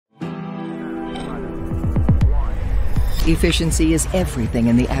Efficiency is everything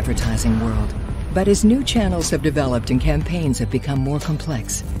in the advertising world. But as new channels have developed and campaigns have become more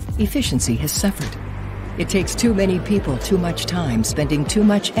complex, efficiency has suffered. It takes too many people too much time spending too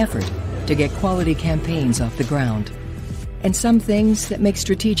much effort to get quality campaigns off the ground. And some things that make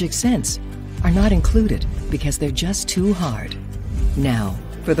strategic sense are not included because they're just too hard. Now,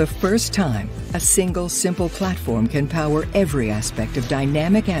 for the first time, a single simple platform can power every aspect of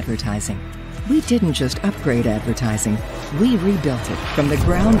dynamic advertising. We didn't just upgrade advertising, we rebuilt it from the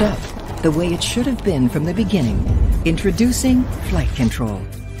ground up, the way it should have been from the beginning. Introducing Flight Control.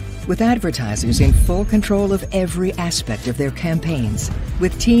 With advertisers in full control of every aspect of their campaigns,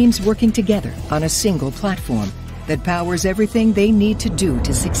 with teams working together on a single platform that powers everything they need to do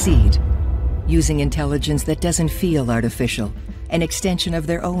to succeed. Using intelligence that doesn't feel artificial, an extension of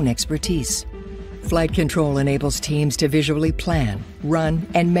their own expertise. Flight Control enables teams to visually plan, run,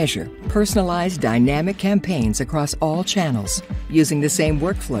 and measure personalized dynamic campaigns across all channels, using the same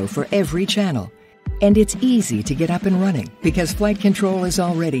workflow for every channel. And it's easy to get up and running because Flight Control is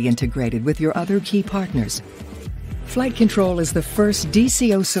already integrated with your other key partners. Flight Control is the first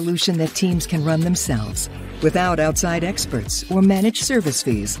DCO solution that teams can run themselves without outside experts or managed service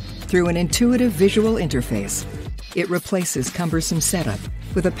fees through an intuitive visual interface. It replaces cumbersome setup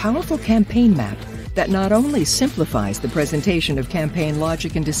with a powerful campaign map that not only simplifies the presentation of campaign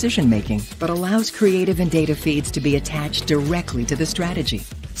logic and decision-making, but allows creative and data feeds to be attached directly to the strategy,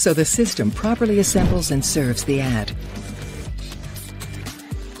 so the system properly assembles and serves the ad.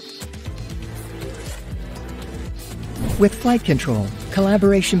 With Flight Control,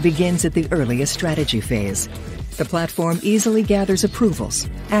 collaboration begins at the earliest strategy phase. The platform easily gathers approvals,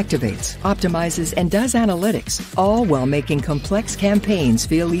 activates, optimizes, and does analytics, all while making complex campaigns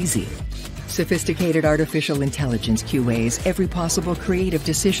feel easy. Sophisticated artificial intelligence QAs every possible creative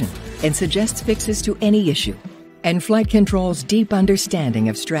decision and suggests fixes to any issue. And Flight Control's deep understanding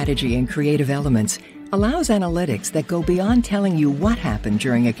of strategy and creative elements allows analytics that go beyond telling you what happened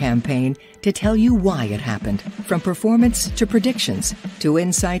during a campaign to tell you why it happened, from performance to predictions to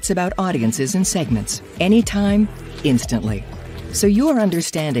insights about audiences and segments, anytime, instantly. So your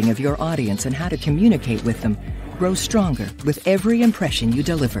understanding of your audience and how to communicate with them grows stronger with every impression you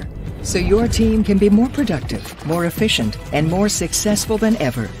deliver. So your team can be more productive, more efficient, and more successful than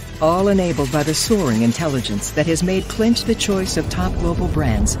ever, all enabled by the soaring intelligence that has made Clinch the choice of top global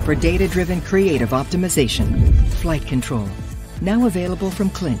brands for data-driven creative optimization. Flight Control, now available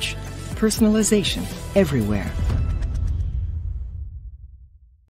from Clinch. Personalization everywhere.